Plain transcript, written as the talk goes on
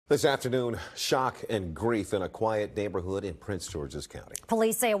This afternoon, shock and grief in a quiet neighborhood in Prince George's County.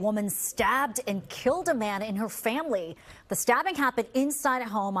 Police say a woman stabbed and killed a man in her family. The stabbing happened inside a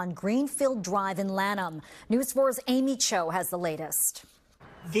home on Greenfield Drive in Lanham. News 4's Aimee has the latest.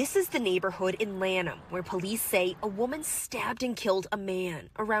 This is the neighborhood in Lanham where police say a woman stabbed and killed a man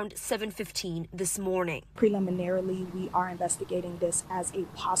around 7:15 this morning. Preliminarily, we are investigating this as a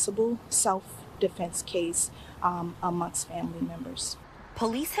possible self-defense case amongst family members.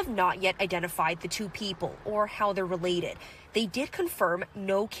 Police have not yet identified the two people or how they're related. They did confirm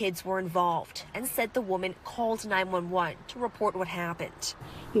no kids were involved and said the woman called 911 to report what happened.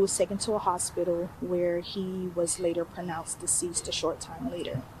 He was taken to a hospital where he was later pronounced deceased a short time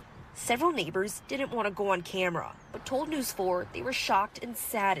later. Several neighbors didn't want to go on camera, but told News 4 they were shocked and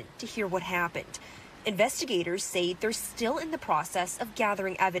saddened to hear what happened. Investigators say they're still in the process of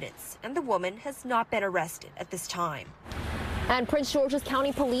gathering evidence, and the woman has not been arrested at this time. And Prince George's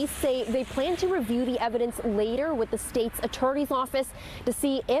County Police say they plan to review the evidence later with the state's attorney's office to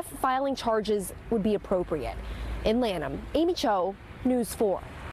see if filing charges would be appropriate. In Lanham, Aimee, News 4.